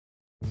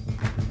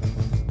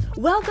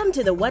Welcome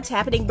to the What's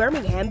Happening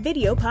Birmingham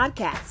video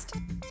podcast.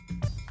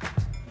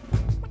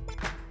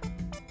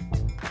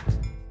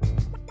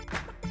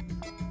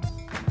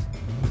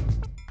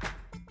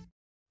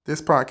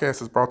 This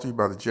podcast is brought to you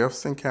by the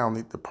Jefferson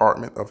County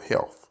Department of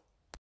Health.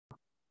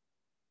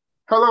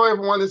 Hello,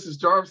 everyone. This is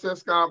Jarvis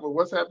Escott with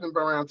What's Happening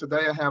Birmingham.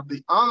 Today, I have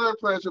the honor and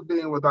pleasure of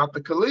being with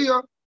Dr.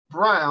 Khalilah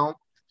Brown.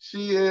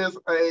 She is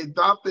a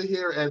doctor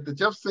here at the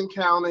Jefferson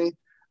County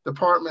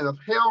Department of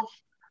Health.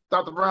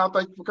 Dr. Brown,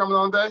 thank you for coming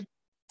on today.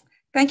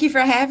 Thank you for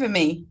having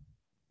me.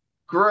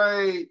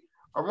 Great.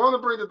 I want to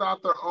bring the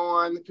doctor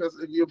on because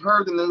if you've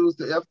heard the news,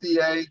 the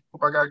FDA,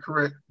 hope I got it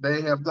correct,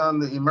 they have done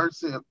the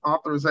emergency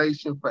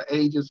authorization for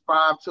ages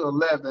 5 to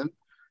 11.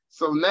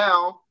 So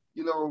now,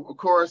 of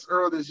course,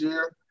 earlier this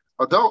year,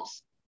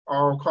 adults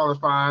are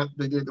qualified.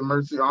 They get the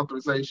emergency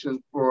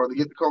authorization to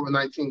get the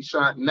COVID-19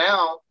 shot.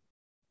 Now,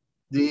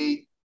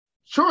 the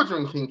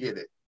children can get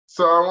it.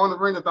 So I want to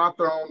bring the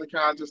doctor on to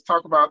kind of just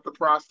talk about the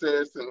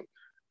process and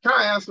kind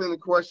of answer any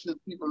questions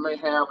people may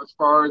have as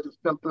far as the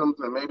symptoms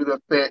and maybe the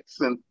effects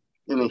and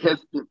any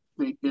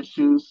hesitancy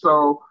issues.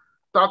 So,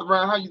 Dr.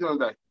 Brown, how are you doing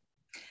today?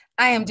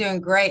 I am doing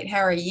great.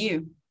 How are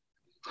you?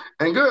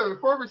 And good.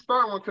 Before we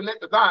start, I want to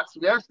connect the dots.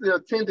 We actually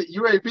attended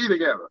UAB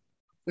together.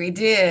 We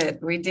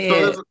did.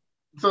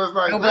 So it's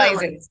like, Go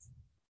Blazers.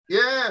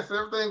 Yes,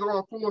 everything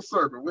going full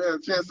circle. We had a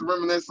chance to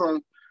reminisce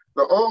on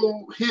the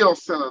old Hill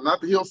Center,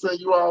 not the Hill Center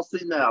you all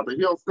see now. The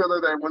Hill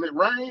Center that when it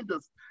rained,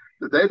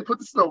 the day to put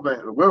the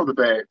snowbag, the welder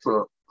bag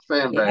for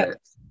sandbags. Yep.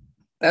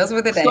 Those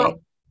were the days.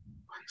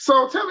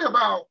 So tell me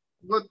about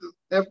what the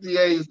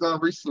FDA has done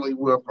recently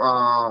with,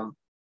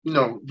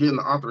 getting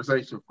the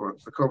authorization for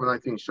the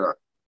COVID-19 shot.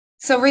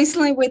 So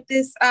recently with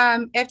this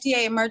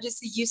FDA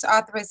emergency use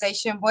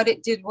authorization, what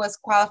it did was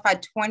qualify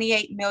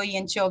 28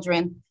 million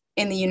children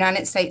in the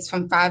United States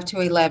from 5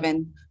 to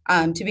 11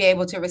 to be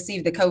able to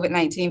receive the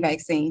COVID-19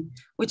 vaccine,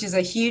 which is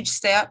a huge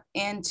step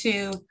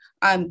into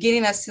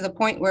getting us to the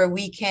point where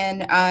we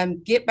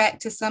can get back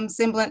to some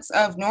semblance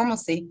of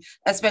normalcy,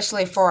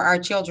 especially for our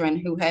children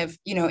who have,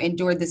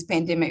 endured this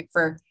pandemic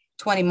for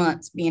 20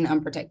 months being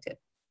unprotected.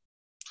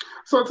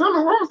 So tell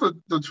me, what was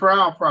the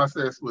trial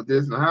process with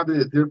this and how did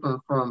it differ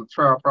from the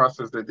trial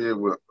process they did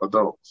with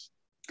adults?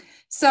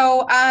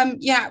 So,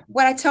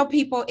 what I tell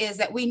people is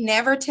that we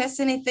never test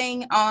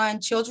anything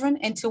on children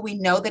until we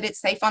know that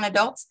it's safe on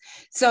adults.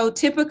 So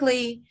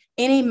typically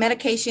any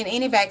medication,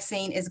 any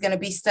vaccine is going to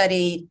be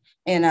studied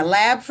in a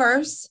lab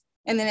first,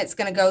 and then it's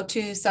going to go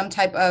to some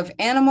type of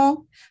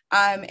animal,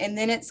 and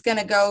then it's going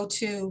to go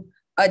to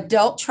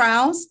adult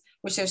trials,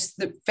 which is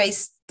the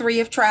phase 3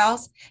 of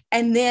trials,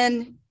 and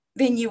then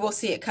you will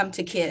see it come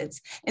to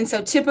kids. And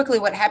so typically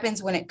what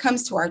happens when it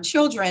comes to our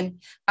children,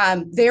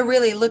 they're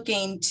really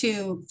looking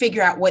to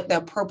figure out what the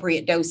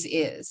appropriate dose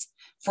is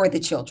for the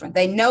children.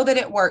 They know that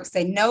it works.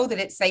 They know that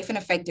it's safe and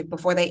effective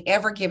before they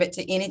ever give it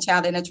to any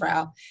child in a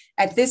trial.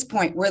 At this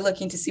point, we're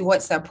looking to see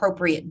what's the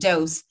appropriate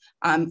dose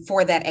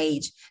for that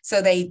age.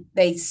 So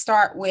they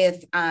start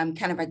with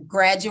kind of a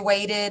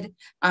graduated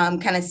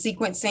kind of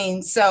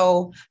sequencing.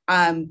 So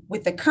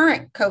with the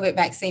current COVID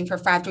vaccine for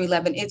 5 to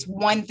 11, it's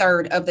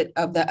 1/3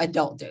 of the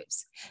adult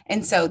dose.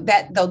 And so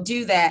that they'll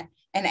do that.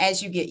 And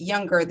as you get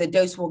younger, the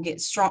dose will get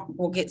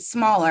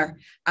smaller.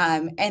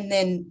 And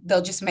then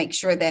they'll just make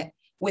sure that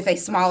with a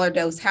smaller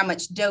dose, how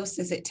much dose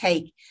does it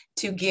take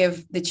to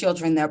give the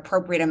children the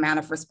appropriate amount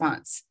of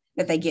response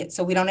that they get?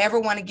 So we don't ever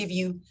want to give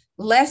you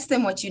less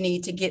than what you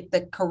need to get the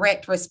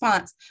correct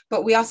response,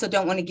 but we also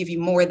don't want to give you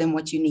more than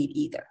what you need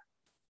either.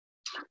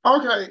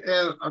 Okay,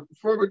 and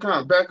before we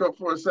kind of back up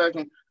for a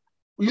second,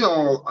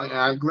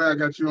 I'm glad I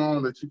got you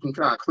on that you can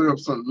kind of clear up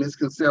some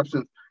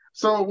misconceptions.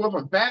 So with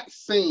a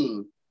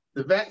vaccine,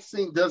 the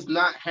vaccine does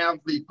not have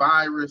the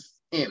virus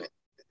in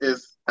it.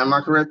 Am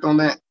I correct on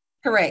that?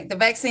 Correct. The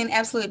vaccine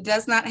absolutely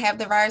does not have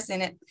the virus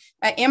in it.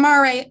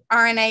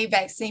 mRNA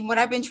vaccine, what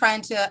I've been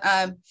trying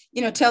to,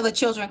 tell the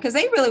children, because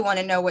they really want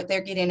to know what they're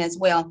getting as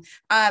well.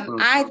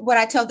 What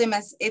I tell them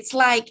is it's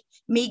like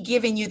me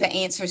giving you the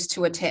answers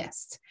to a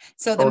test.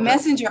 So the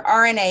messenger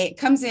RNA, it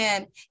comes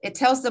in, it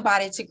tells the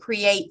body to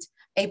create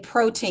a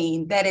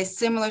protein that is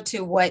similar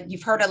to what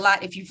you've heard a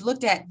lot. If you've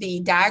looked at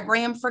the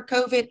diagram for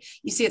COVID,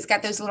 you see it's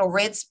got those little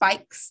red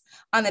spikes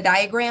on the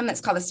diagram.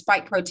 That's called a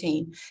spike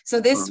protein.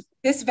 So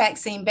this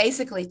vaccine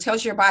basically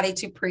tells your body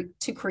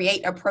to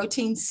create a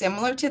protein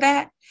similar to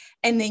that.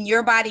 And then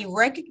your body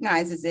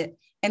recognizes it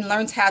and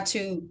learns how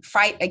to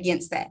fight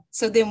against that.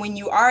 So then when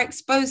you are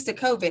exposed to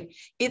COVID,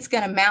 it's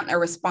going to mount a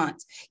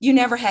response. You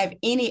never have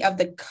any of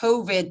the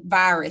COVID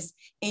virus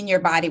in your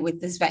body with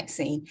this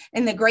vaccine.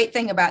 And the great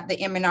thing about the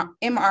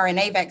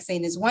mRNA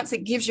vaccine is once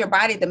it gives your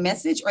body the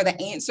message or the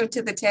answer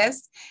to the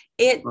test,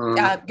 it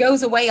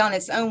goes away on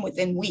its own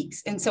within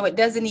weeks. And so it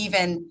doesn't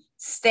even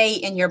stay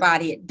in your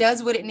body. It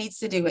does what it needs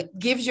to do. It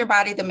gives your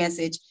body the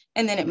message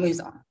and then it moves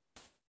on.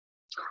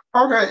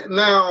 Okay,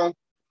 now,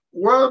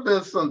 what have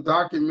been some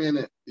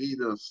documented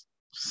either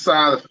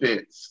side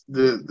effects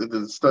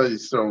the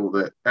studies show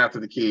that after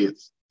the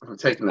kids are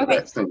taking the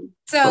vaccine?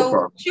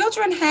 So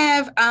children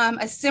have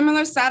a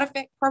similar side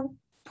effect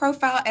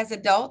profile as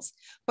adults,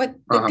 but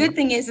the good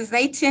thing is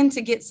they tend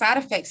to get side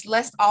effects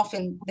less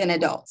often than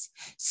adults.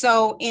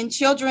 So in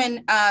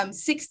children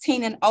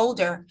 16 and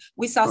older,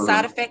 we saw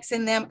side effects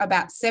in them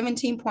about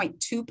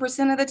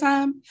 17.2% of the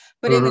time.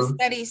 But in the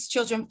studies,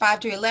 children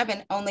 5 to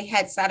 11 only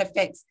had side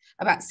effects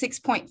about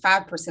 6.5%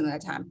 of the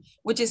time,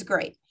 which is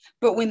great.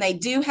 But when they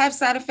do have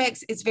side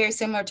effects, it's very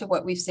similar to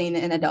what we've seen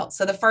in adults.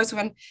 So the first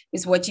one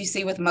is what you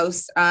see with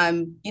most,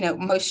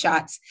 most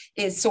shots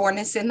is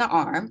soreness in the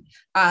arm.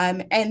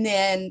 And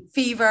then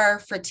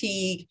fever,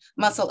 fatigue,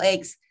 muscle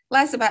aches,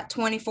 lasts about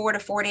 24 to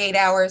 48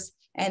 hours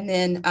and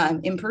then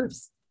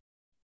improves.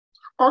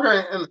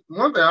 Okay, and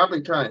one thing I've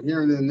been kind of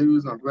hearing in the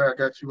news, and I'm glad I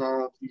got you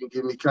on, you can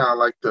give me kind of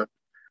like the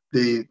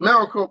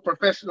medical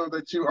professional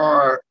that you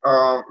are,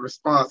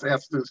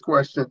 answer to this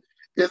question.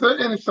 Is there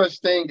any such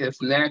thing as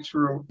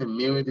natural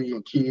immunity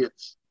in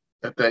kids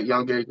at that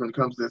young age when it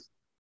comes to this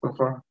so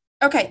far?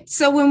 Okay,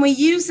 so when we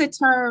use the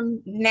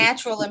term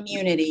natural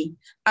immunity,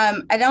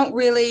 I don't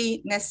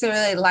really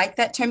necessarily like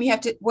that term.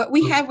 What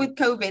we have with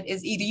COVID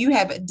is either you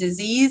have a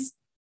disease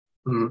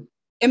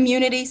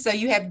immunity, so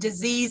you have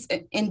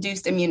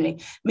disease-induced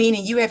immunity,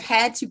 meaning you have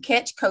had to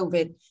catch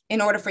COVID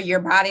in order for your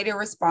body to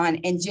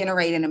respond and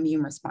generate an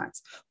immune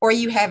response, or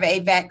you have a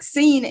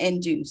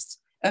vaccine-induced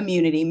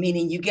immunity,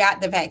 meaning you got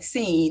the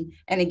vaccine.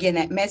 And again,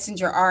 that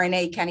messenger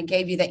RNA kind of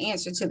gave you the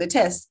answer to the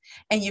test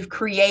and you've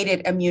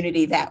created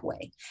immunity that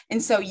way.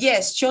 And so,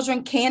 yes,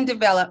 children can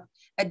develop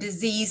a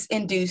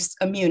disease-induced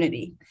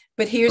immunity.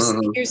 But here's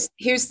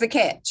the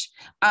catch.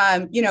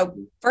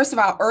 First of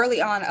all,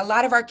 early on, a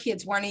lot of our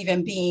kids weren't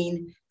even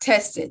being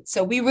tested.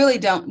 So we really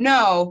don't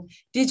know,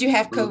 did you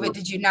have COVID?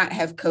 Did you not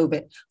have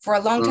COVID? For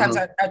a long time,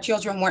 our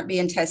children weren't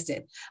being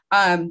tested.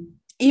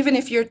 Even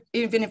if your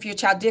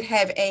child did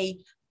have a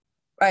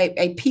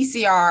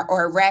PCR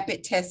or a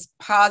rapid test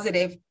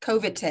positive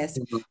COVID test,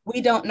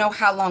 we don't know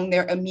how long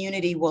their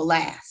immunity will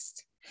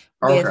last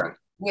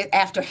with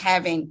after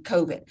having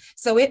COVID.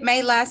 So it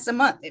may last a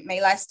month, it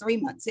may last 3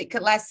 months, it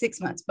could last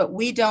 6 months, but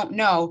we don't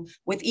know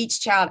with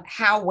each child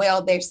how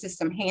well their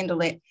system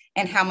handled it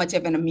and how much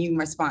of an immune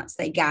response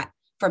they got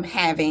from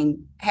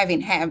having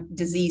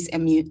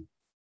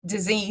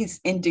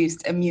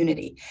disease-induced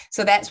immunity.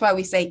 So that's why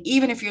we say,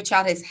 even if your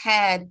child has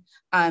had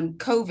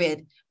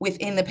COVID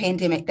within the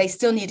pandemic, they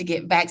still need to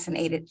get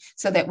vaccinated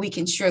so that we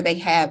can ensure they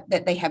have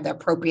the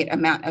appropriate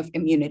amount of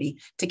immunity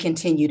to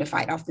continue to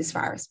fight off this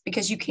virus,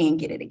 because you can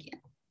get it again.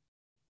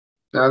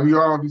 Now,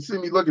 if you see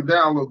me looking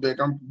down a little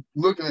bit, I'm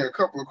looking at a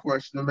couple of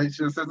questions to make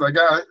sure, since I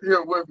got it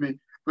here with me,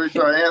 make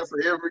sure I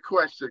answer every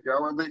question. I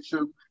want to make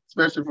sure,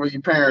 especially for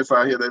you parents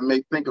out here that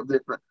may think of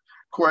different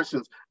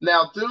questions.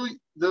 Now, do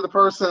the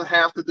person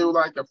have to do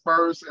like a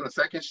first and a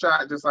second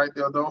shot, just like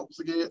the adults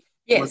get?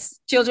 Yes,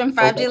 children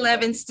 5 to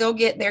 11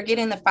 they're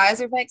getting the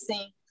Pfizer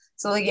vaccine.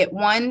 So they get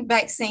one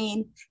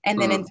vaccine,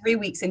 and then in 3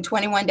 weeks, in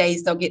 21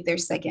 days, they'll get their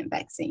second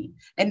vaccine.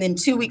 And then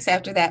 2 weeks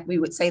after that, we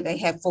would say they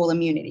have full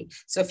immunity.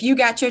 So if you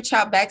got your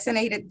child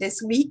vaccinated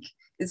this week,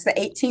 it's the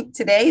 18th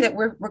today that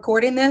we're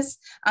recording this.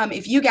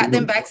 If you got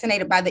them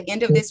vaccinated by the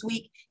end of this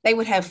week, they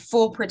would have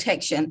full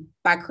protection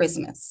by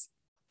Christmas.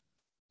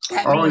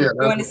 That means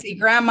going to see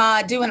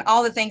grandma, doing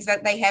all the things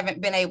that they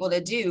haven't been able to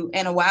do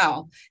in a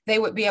while. They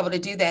would be able to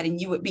do that, and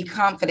you would be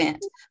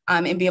confident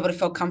and be able to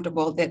feel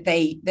comfortable that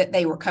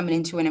they were coming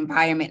into an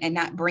environment and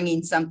not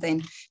bringing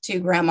something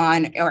to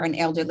grandma or an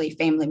elderly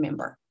family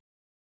member.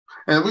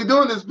 And we're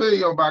doing this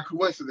video by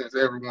coincidence,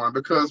 everyone,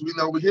 because we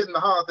know we're hitting the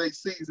holiday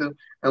season,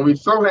 and we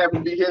so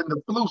happen to be hitting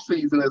the flu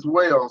season as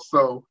well.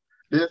 So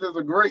this is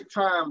a great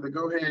time to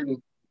go ahead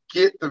and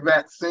get the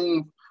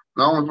vaccine,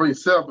 not only for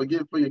yourself, but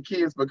get it for your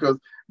kids, because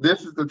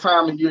this is the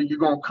time of year you're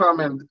going to come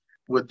in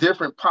with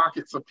different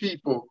pockets of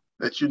people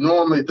that you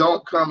normally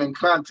don't come in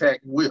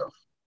contact with.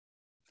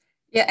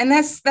 Yeah, and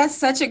that's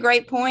such a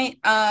great point.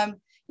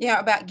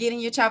 About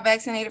getting your child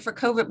vaccinated for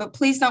COVID, but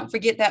please don't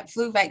forget that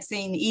flu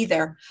vaccine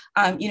either.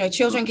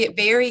 Children get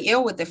very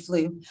ill with the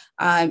flu.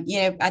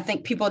 I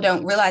think people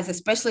don't realize,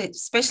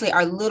 especially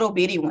our little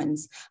bitty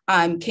ones,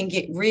 can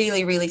get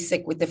really, really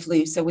sick with the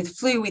flu. So with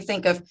flu, we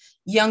think of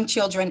young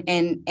children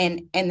and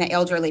the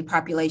elderly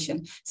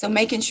population. So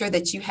making sure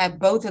that you have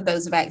both of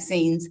those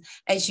vaccines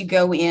as you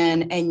go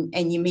in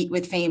and you meet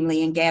with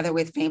family and gather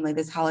with family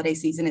this holiday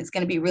season, it's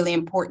going to be really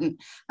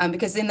important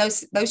because then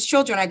those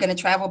children are going to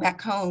travel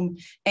back home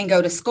and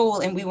go to school.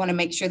 And we want to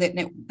make sure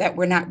that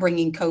we're not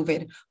bringing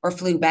COVID or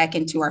flu back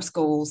into our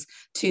schools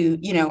to,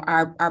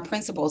 our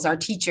principals, our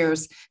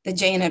teachers, the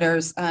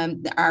janitors,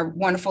 our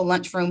wonderful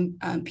lunchroom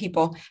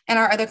people, and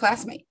our other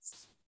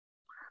classmates.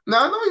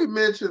 Now, I know you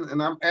mentioned,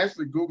 and I'm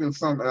actually Googling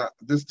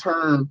this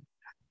term.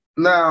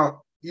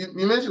 Now, you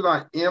mentioned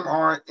like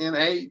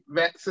mRNA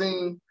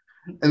vaccine,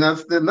 and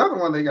that's another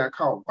one they got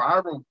called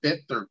viral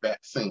vector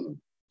vaccine.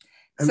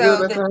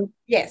 So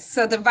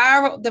the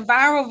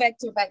viral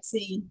vector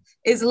vaccine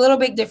is a little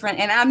bit different,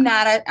 and I'm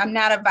not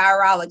a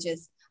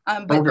virologist,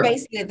 but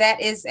basically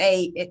that is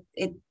it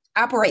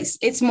operates.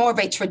 It's more of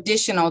a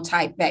traditional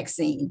type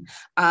vaccine.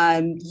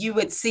 You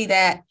would see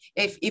that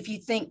if you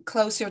think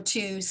closer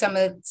to some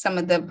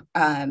of the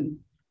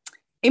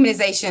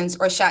immunizations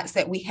or shots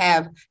that we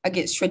have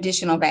against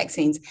traditional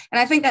vaccines. And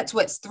I think that's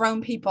what's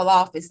thrown people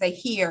off is they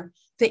hear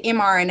the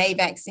mRNA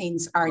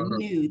vaccines are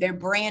new. They're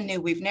brand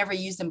new. We've never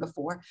used them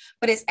before,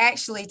 but it's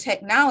actually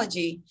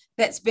technology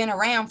that's been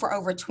around for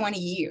over 20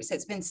 years.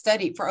 It's been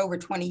studied for over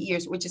 20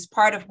 years, which is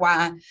part of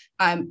why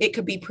it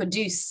could be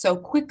produced so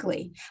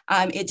quickly.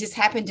 It just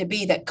happened to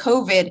be that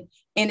COVID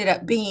ended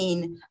up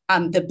being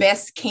the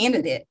best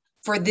candidate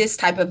for this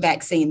type of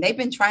vaccine. They've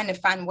been trying to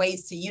find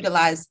ways to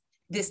utilize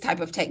this type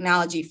of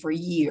technology for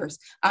years.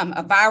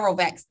 A viral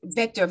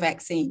vector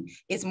vaccine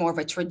is more of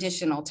a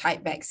traditional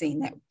type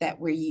vaccine that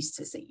we're used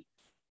to seeing.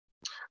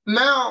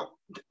 Now,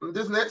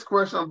 this next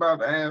question I'm about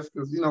to ask,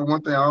 because,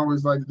 one thing I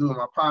always like to do in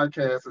my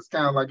podcast is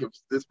kind of like if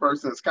this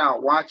person is kind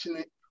of watching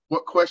it,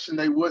 what question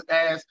they would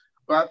ask.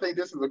 But I think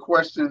this is a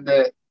question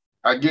that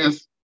I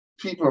guess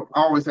people have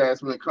always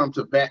asked when it comes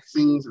to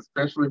vaccines,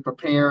 especially for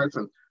parents.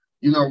 And,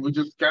 we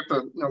just got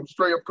the,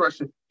 straight up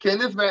question. Can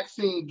this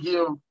vaccine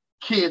give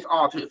kids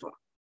autism?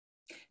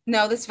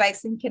 No, this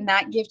vaccine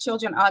cannot give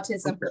children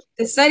autism. Okay.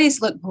 The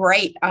studies look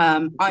great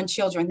on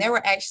children. There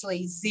were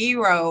actually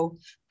zero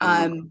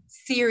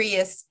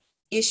serious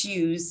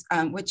issues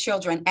with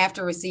children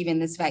after receiving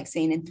this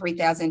vaccine in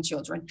 3,000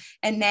 children.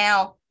 And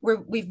now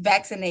we've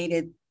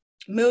vaccinated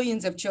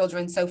millions of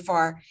children so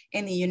far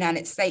in the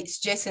United States,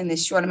 just in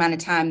this short amount of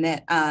time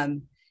that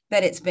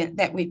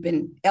we've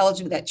been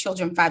eligible, that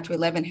children 5 to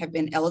 11 have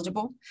been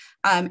eligible.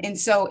 And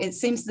so it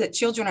seems that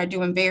children are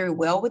doing very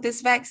well with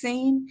this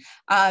vaccine.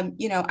 I'm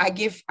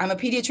a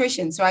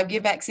pediatrician, so I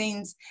give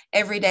vaccines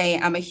every day.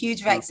 I'm a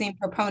huge vaccine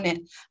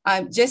proponent,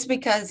 just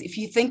because if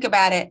you think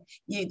about it,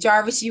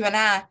 Jarvis, you and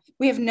I,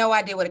 we have no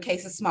idea what a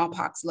case of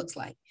smallpox looks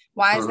like.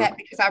 Why is that?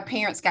 Because our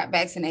parents got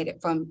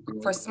vaccinated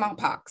for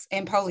smallpox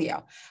and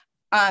polio.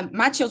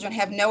 My children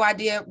have no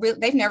idea.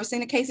 They've never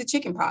seen a case of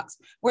chickenpox.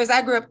 Whereas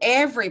I grew up,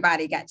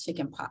 everybody got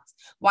chickenpox.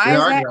 Why is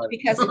that?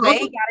 Because they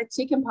got a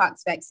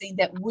chickenpox vaccine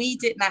that we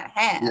did not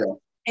have. Yeah.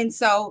 And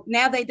so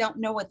now they don't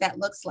know what that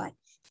looks like.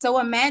 So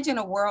imagine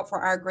a world for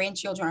our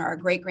grandchildren or our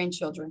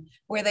great-grandchildren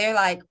where they're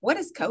like, what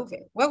is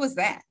COVID? What was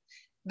that?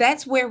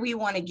 That's where we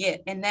want to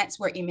get. And that's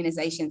where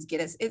immunizations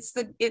get us.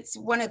 It's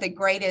one of the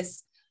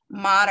greatest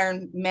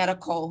modern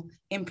medical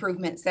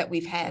improvements that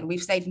we've had.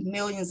 We've saved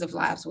millions of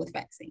lives with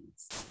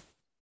vaccines.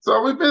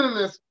 So we've been in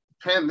this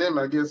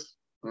pandemic, I guess,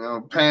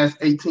 past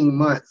 18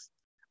 months.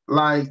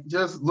 Like,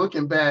 just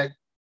looking back,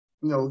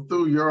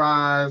 through your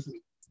eyes,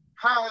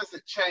 how has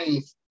it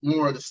changed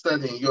more of the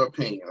study, in your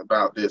opinion,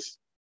 about this?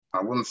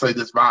 I wouldn't say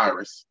this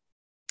virus.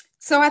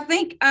 So I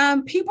think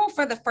people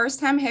for the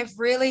first time have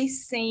really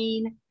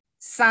seen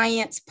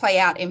science play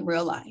out in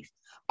real life.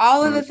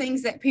 All of the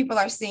things that people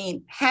are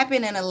seeing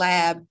happen in a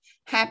lab,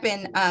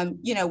 happen,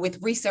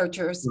 with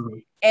researchers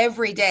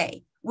every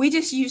day. We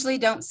just usually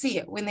don't see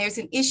it. When there's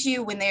an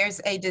issue, when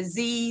there's a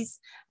disease,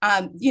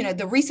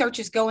 the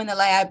researchers go in the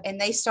lab and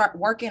they start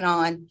working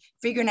on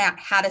figuring out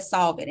how to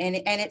solve it. And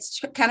it's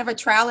kind of a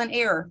trial and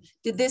error.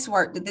 Did this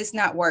work? Did this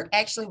not work?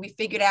 Actually, we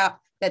figured out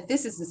that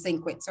this is the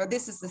sequence or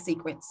this is the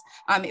sequence.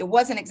 It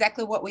wasn't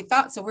exactly what we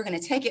thought, so we're going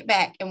to take it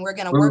back and we're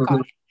going to work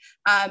on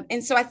it.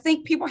 And so I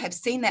think people have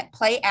seen that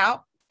play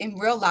out in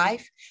real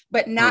life,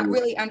 but not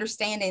really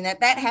understanding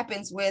that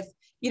happens with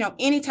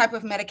any type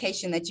of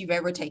medication that you've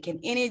ever taken,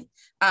 any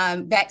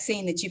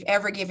vaccine that you've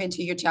ever given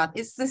to your child.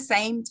 It's the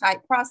same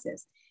type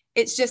process.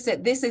 It's just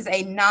that this is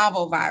a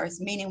novel virus,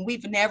 meaning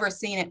we've never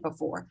seen it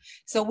before.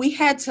 So we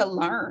had to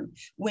learn.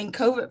 When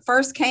COVID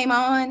first came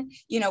on,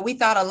 we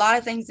thought a lot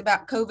of things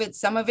about COVID.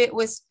 Some of it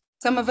was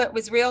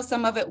real,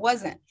 some of it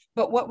wasn't.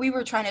 But what we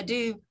were trying to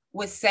do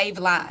was save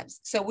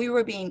lives. So we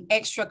were being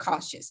extra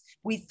cautious.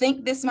 We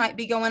think this might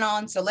be going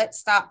on, so let's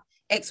stop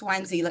X, Y,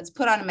 and Z. Let's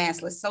put on a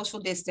mask. Let's social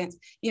distance.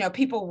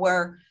 People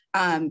were,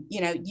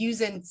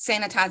 using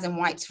sanitizing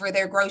wipes for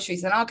their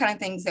groceries and all kinds of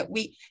things that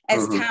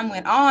as time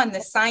went on,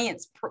 the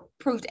science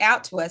proved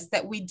out to us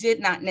that we did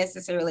not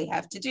necessarily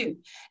have to do.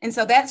 And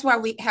so that's how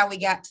we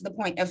got to the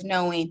point of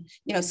knowing,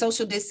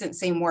 social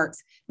distancing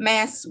works,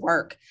 masks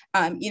work,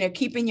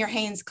 keeping your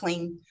hands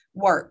clean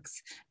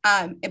works.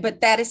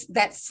 But that's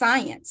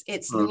science.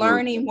 It's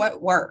learning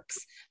what works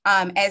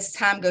as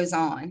time goes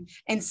on.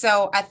 And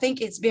so I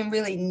think it's been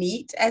really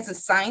neat as a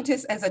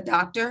scientist, as a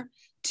doctor,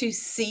 to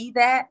see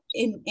that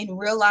in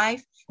real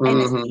life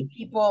and to see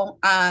people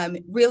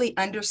really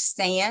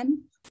understand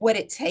what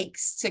it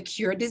takes to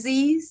cure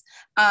disease.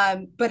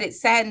 But it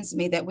saddens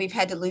me that we've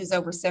had to lose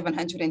over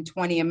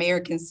 720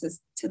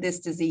 Americans to this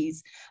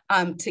disease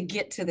to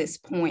get to this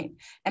point.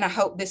 And I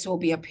hope this will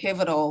be a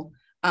pivotal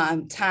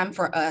time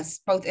for us,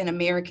 both in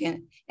America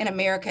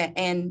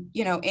and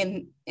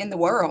in the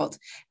world,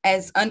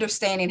 as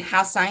understanding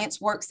how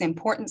science works, the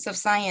importance of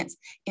science,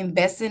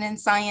 investing in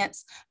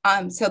science,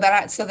 so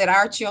that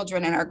our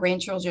children and our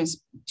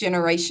grandchildren's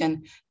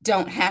generation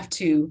don't have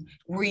to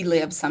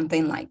relive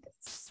something like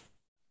this.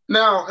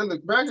 Now,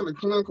 back in the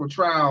clinical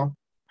trial,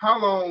 how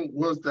long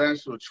was the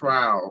actual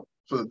trial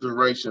for the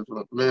duration from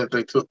the minute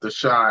they took the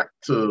shot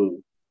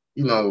to,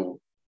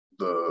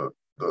 the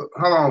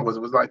how long was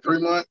it? Was it like 3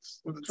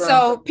 months with the trial?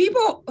 So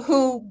people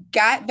who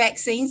got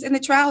vaccines in the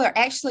trial are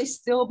actually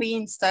still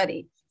being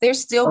studied. They're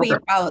still being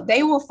followed.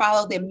 They will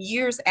follow them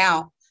years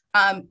out.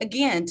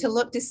 Again, to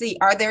look to see,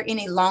 are there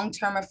any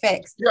long-term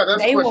effects? Yeah,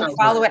 that's they will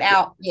follow it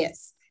out.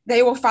 Yes,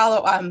 they will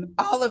follow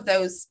all of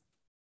those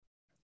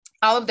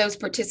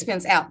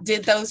participants out.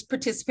 Did those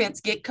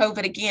participants get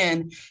COVID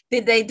again?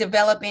 Did they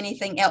develop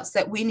anything else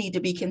that we need to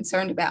be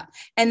concerned about?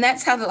 And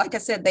that's how, like I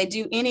said, they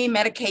do any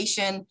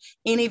medication,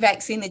 any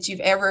vaccine that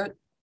you've ever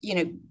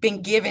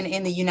been given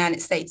in the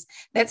United States.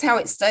 That's how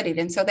it's studied.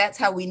 And so that's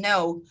how we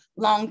know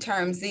long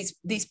term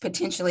these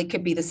potentially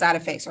could be the side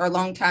effects, or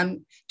long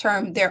term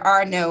there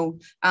are no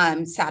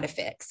side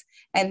effects.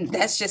 And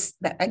that's just,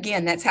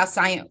 again, that's how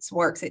science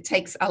works. It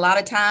takes a lot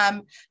of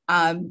time,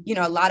 a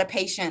lot of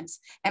patience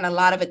and a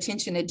lot of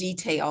attention to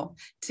detail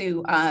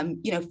to,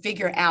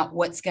 figure out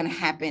what's going to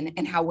happen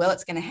and how well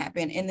it's going to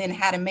happen, and then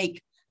how to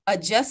make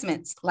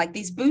adjustments like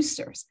these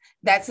boosters.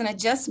 That's an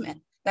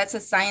adjustment. That's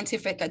a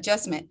scientific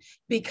adjustment,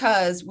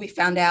 because we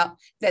found out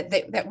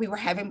that we were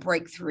having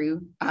breakthrough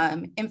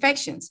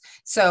infections.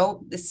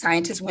 So the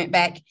scientists went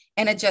back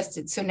and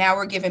adjusted. So now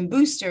we're giving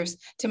boosters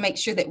to make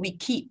sure that we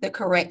keep the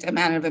correct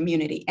amount of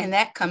immunity. And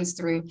that comes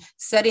through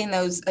studying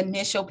those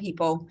initial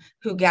people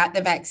who got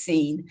the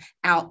vaccine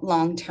out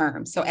long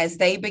term. So as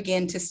they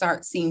begin to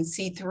start seeing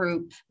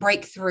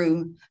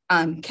breakthrough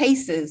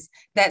cases,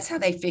 that's how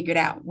they figured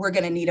out we're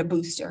going to need a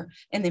booster,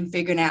 and then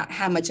figuring out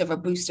how much of a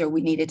booster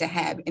we needed to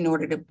have in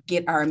order to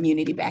get our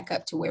immunity back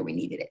up to where we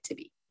needed it to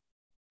be.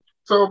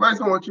 So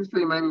based on what you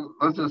see, maybe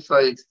let's just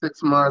say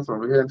 6 months or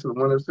we're heading to the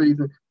winter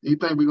season, do you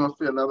think we're going to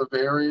see another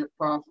variant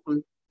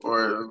possibly?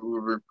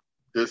 Or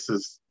this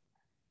is...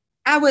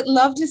 I would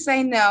love to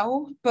say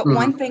no, but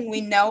one thing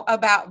we know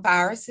about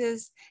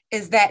viruses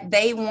is that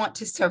they want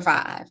to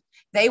survive.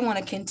 They want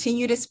to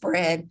continue to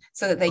spread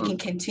so that they can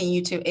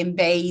continue to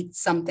invade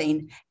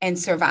something and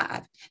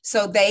survive.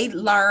 So they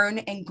learn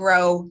and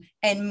grow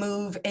and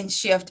move and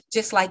shift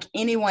just like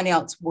anyone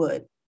else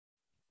would.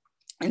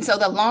 And so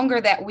the longer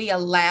that we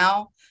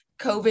allow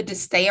COVID to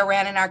stay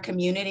around in our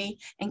community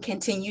and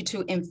continue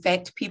to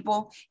infect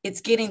people,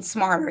 it's getting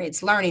smarter,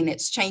 it's learning,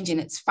 it's changing,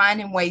 it's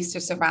finding ways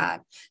to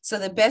survive. So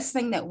the best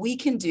thing that we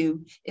can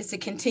do is to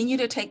continue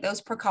to take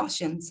those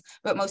precautions,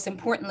 but most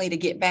importantly, to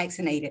get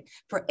vaccinated.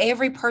 For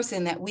every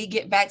person that we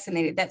get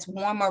vaccinated, that's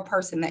one more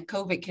person that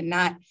COVID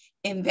cannot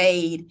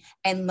invade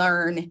and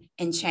learn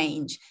and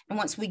change. And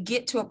once we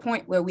get to a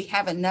point where we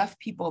have enough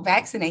people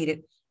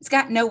vaccinated, it's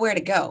got nowhere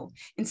to go.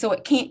 And so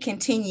it can't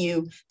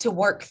continue to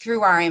work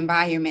through our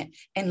environment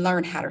and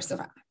learn how to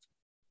survive.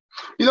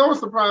 You know what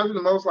surprised me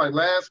the most, like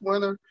last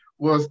winter,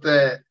 was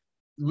that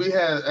we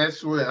had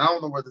actually, I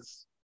don't know whether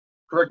this,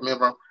 correct me if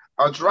I'm wrong,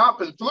 a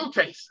drop in flu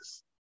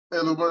cases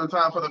in the winter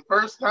time for the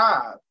first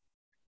time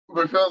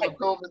because of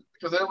COVID,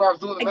 because everybody was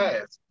doing the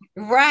mask.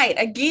 Right.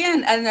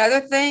 Again, another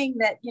thing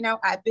that,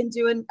 I've been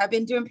doing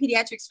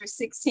pediatrics for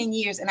 16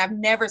 years, and I've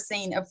never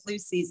seen a flu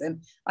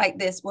season like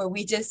this, where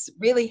we just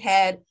really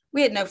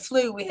we had no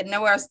flu, we had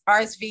no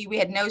RSV, we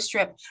had no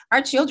strep.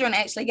 Our children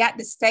actually got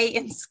to stay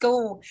in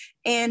school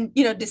in,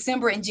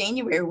 December and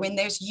January, when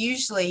there's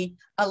usually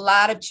a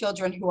lot of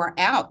children who are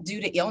out due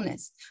to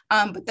illness.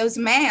 But those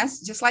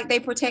masks, just like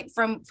they protect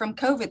from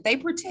COVID, they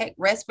protect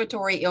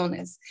respiratory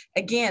illness.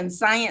 Again,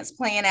 science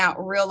playing out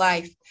real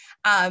life,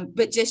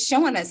 but just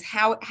showing us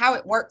how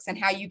it works and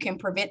how you can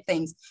prevent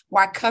things.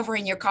 Why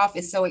covering your cough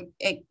is so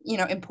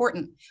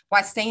important.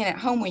 Why staying at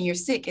home when you're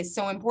sick is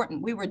so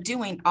important. We were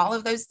doing all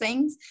of those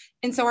things,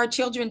 and so our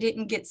children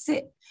didn't get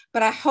sick.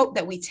 But I hope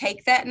that we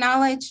take that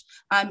knowledge,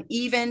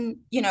 even,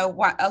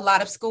 a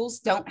lot of schools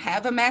don't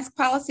have a mask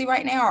policy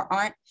right now or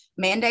aren't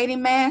mandating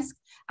masks.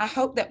 I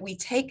hope that we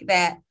take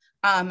that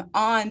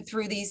on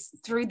through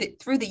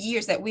the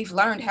years that we've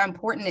learned how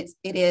important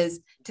it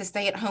is to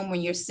stay at home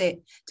when you're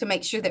sick, to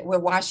make sure that we're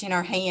washing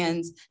our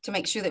hands, to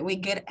make sure that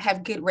we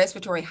have good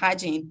respiratory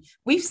hygiene.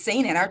 We've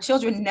seen it. Our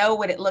children know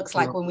what it looks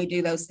like when we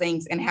do those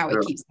things and how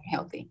it keeps them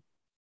healthy.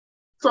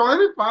 So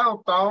any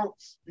final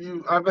thoughts?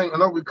 I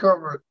know we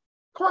covered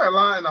quite a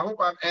lot, and I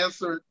hope I've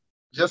answered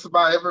just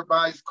about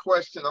everybody's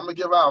question. I'm going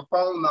to give out a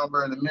phone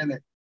number in a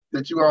minute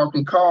that you all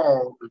can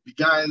call if you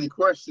got any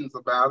questions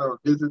about it, or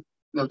visit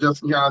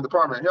Justin County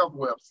Department of Health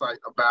website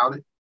about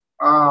it.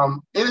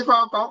 Any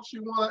final thoughts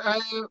you want to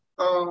add?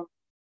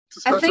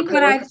 I think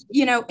what I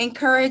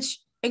encourage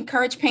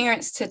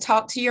parents to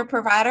talk to your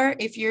provider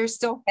if you're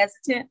still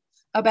hesitant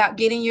about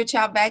getting your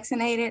child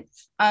vaccinated.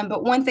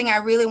 But one thing I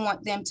really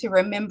want them to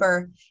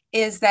remember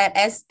is that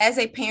as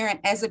a parent,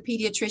 as a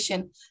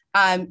pediatrician,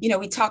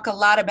 we talk a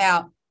lot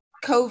about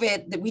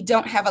COVID, that we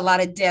don't have a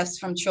lot of deaths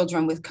from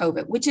children with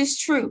COVID, which is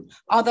true.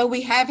 Although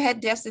we have had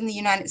deaths in the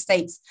United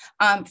States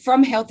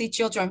from healthy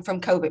children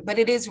from COVID, but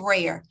it is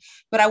rare.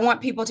 But I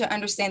want people to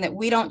understand that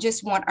we don't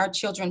just want our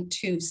children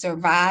to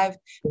survive,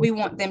 we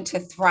want them to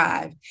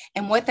thrive.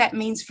 And what that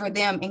means for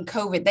them in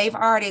COVID, they've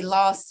already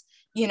lost,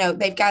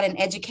 they've got an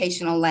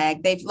educational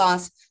lag, they've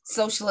lost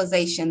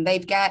socialization,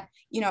 they've got,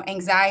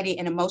 anxiety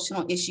and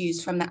emotional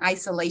issues from the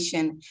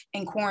isolation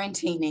and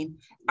quarantining.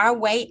 Our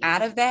way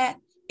out of that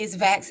is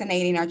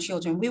vaccinating our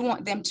children. We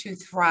want them to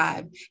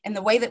thrive. And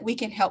the way that we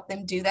can help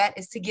them do that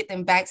is to get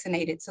them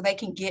vaccinated so they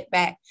can get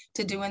back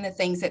to doing the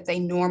things that they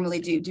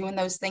normally do, doing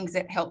those things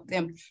that help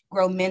them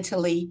grow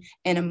mentally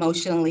and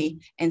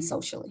emotionally and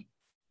socially.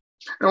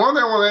 And one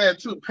thing I want to add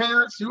too,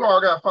 parents, you all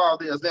got to follow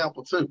the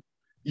example too.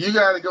 You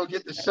got to go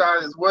get the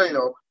shot as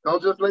well.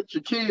 Don't just let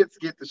your kids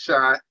get the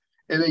shot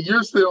and then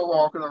you're still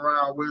walking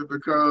around with it,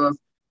 because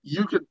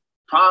you could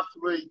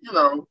possibly,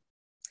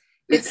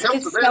 it's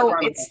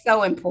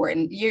so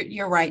important.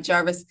 You're right,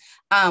 Jarvis.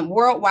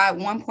 Worldwide,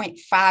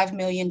 1.5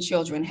 million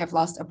children have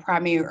lost a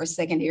primary or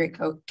secondary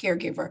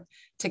caregiver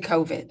to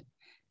COVID.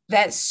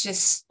 That's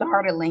just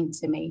startling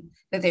to me,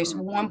 that there's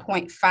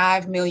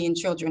 1.5 million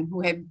children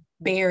who have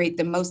buried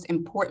the most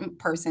important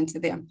person to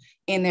them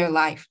in their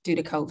life due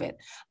to COVID.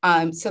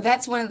 So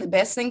that's one of the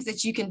best things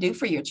that you can do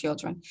for your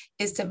children,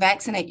 is to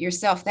vaccinate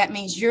yourself. That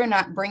means you're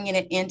not bringing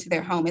it into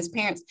their home. As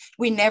parents,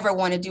 we never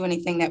want to do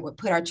anything that would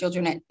put our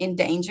children in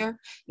danger.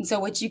 And so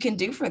what you can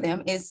do for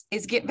them is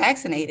get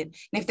vaccinated.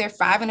 And if they're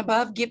 5 and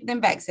above, get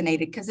them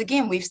vaccinated. Because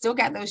again, we've still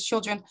got those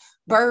children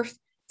birth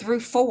through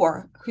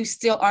 4 who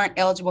still aren't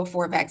eligible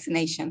for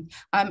vaccination.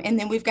 And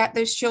then we've got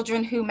those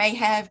children who may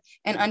have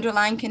an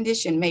underlying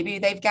condition. Maybe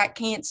they've got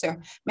cancer.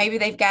 Maybe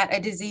they've got a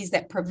disease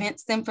that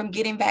prevents them from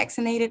getting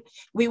vaccinated.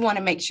 We want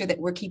to make sure that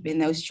we're keeping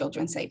those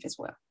children safe as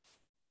well.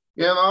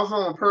 Yeah, and also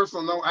on a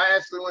personal note, I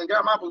actually went and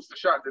got my booster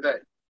shot today.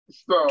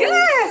 So,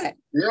 good.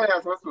 Yeah,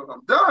 so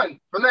I'm done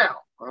for now.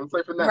 I'm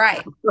say for now.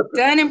 Right.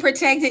 Done and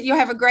protected. You'll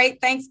have a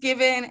great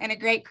Thanksgiving and a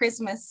great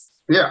Christmas.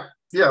 Yeah,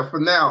 for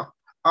now.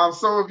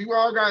 So if you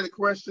all got any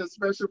questions,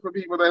 especially for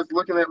people that's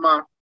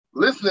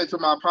listening to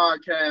my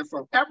podcast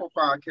on Apple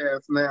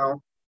Podcasts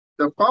now,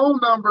 the phone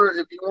number,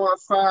 if you want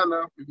to sign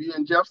up, if you're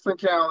in Jefferson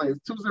County, is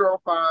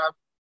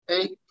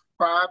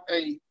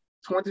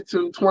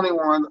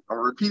 205-858-2221. I'll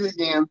repeat it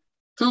again,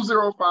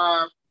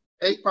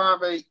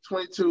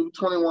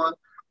 205-858-2221,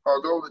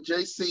 or go to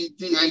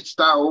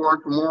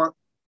JCDH.org for more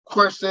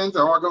questions,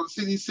 or go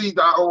to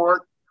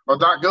CDC.org or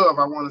 .gov,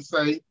 I want to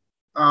say,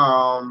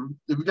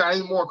 if you got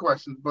any more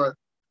questions. But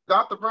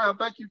Dr. Brown,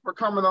 thank you for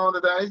coming on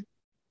today.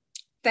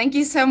 Thank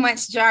you so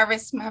much,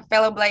 Jarvis, my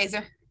fellow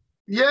Blazer.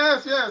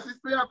 Yes. You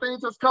see how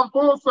things just come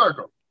full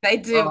circle. They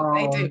do.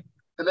 And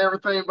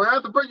everything. But I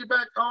have to bring you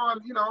back on,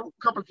 a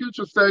couple of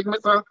future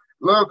segments. I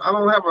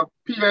don't have a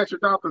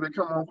pediatric doctor that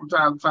come on from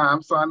time to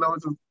time, so I know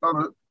it's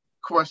other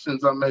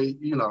questions I may,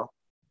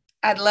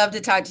 I'd love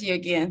to talk to you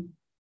again.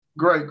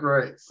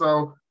 Great.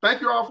 So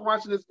thank you all for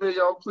watching this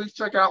video. Please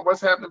check out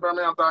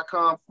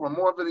what'shappeningbirmingham.com for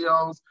more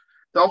videos.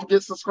 Don't forget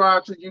to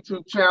subscribe to the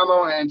YouTube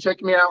channel and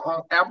check me out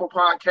on Apple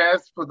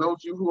Podcasts for those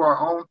of you who are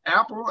on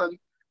Apple and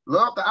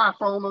love the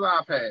iPhone and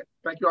iPad.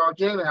 Thank you all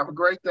again and have a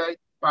great day.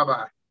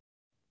 Bye-bye.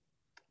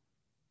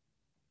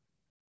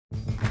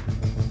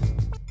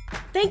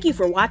 Thank you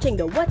for watching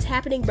the What's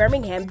Happening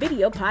Birmingham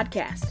video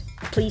podcast.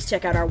 Please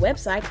check out our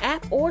website,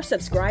 app, or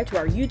subscribe to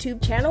our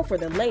YouTube channel for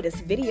the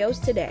latest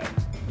videos today.